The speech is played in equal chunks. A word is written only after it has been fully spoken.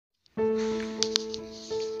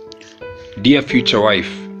Dear future wife,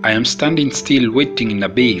 I am standing still waiting in a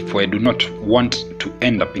bay, for I do not want to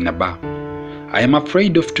end up in a bar. I am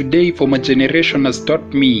afraid of today, for my generation has taught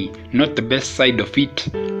me not the best side of it,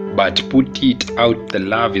 but put it out the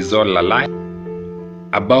love is all a lie.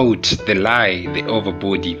 About the lie, the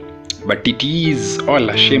overbody. But it is all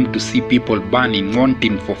a shame to see people burning,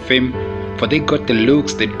 wanting for fame, for they got the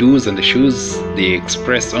looks, the do's and the shoes they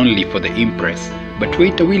express only for the impress. But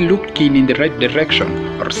wait, are we looking in the right direction,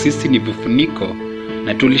 or sisi ni vifuniko?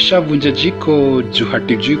 Na tulishavunja jiko juu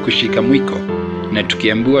hatujui kushika mwiko, na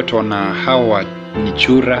tukiambiwa tuona hawa ni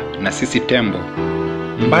chura na sisi tembo.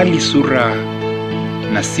 Mbali sura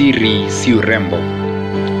na siri si urembo,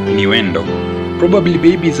 ni wendo. Probably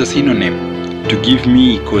baby is a synonym to give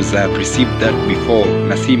me, cause I have received that before.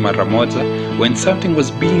 Na si mara moja when something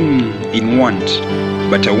was being in want,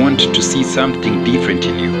 but I want to see something different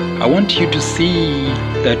in you. I want you to see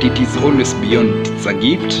that it is always beyond. It's a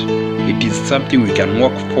gift. It is something we can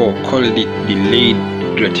work for. Call it delayed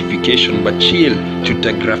gratification, but chill,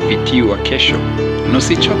 tutagrafitiwa kesho. Na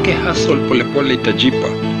usichoke, hustle polepole itajipa.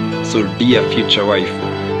 So dear future wife,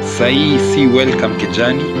 sai si welcome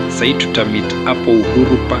kijani, sai tutamit hapo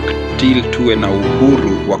Uhuru Park till tuwe na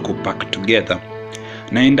uhuru wa kupack together.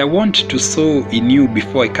 And I want to sow in you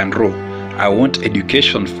before I can row. I want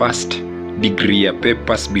education first, degree ya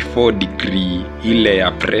papers before degree ile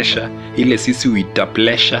ya pressure, ile sisi uita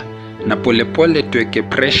pleasure, na polepole tuweke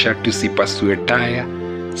pressure tusipasue tire.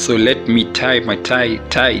 So let me tie my tie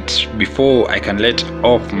tight before I can let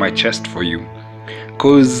off my chest for you.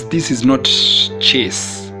 Cause this is not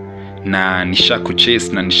chase, na nishaku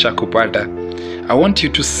chase na nishaku pata. I want you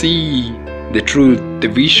to see the truth. The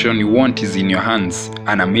vision you want is in your hands.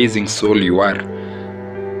 An amazing soul you are.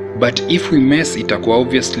 But if we mess, itakuwa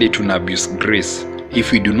obviously tuna abuse grace.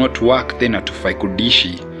 If we do not work, then hatufai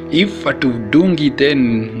kudishi. If hatudungi,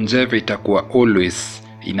 then njeve itakuwa always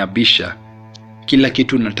inabisha. Kila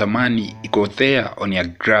kitu natamani iko there on your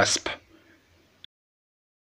grasp.